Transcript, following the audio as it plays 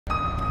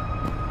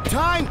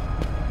time.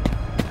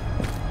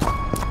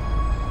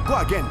 Go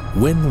again.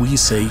 When we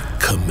say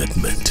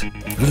commitment,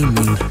 we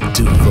mean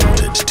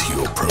devoted to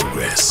your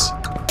progress.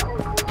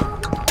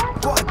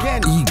 Go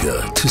again.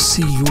 Eager to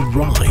see you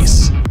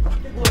rise.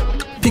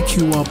 Pick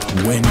you up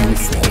when you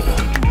fall.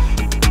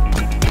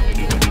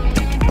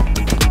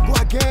 Go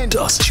again.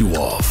 Dust you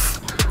off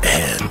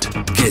and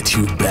get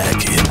you back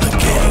in the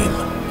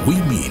game.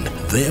 We mean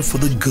there for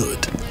the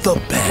good,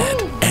 the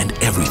bad, and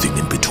everything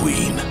in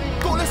between.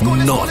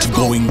 Not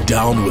going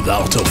down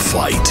without a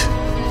fight.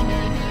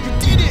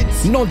 You did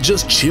it. Not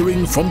just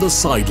cheering from the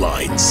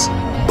sidelines,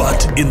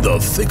 but in the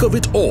thick of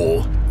it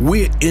all,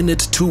 we're in it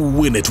to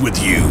win it with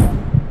you.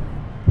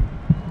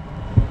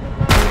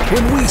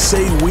 When we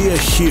say we're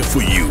here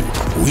for you,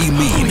 we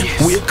mean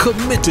we're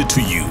committed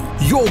to you,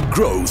 your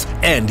growth,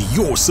 and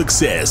your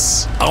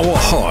success. Our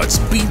hearts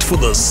beat for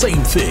the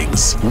same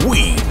things.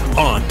 We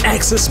are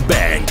Access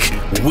Bank.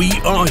 We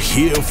are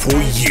here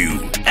for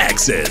you.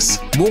 Access,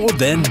 more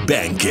than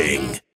banking.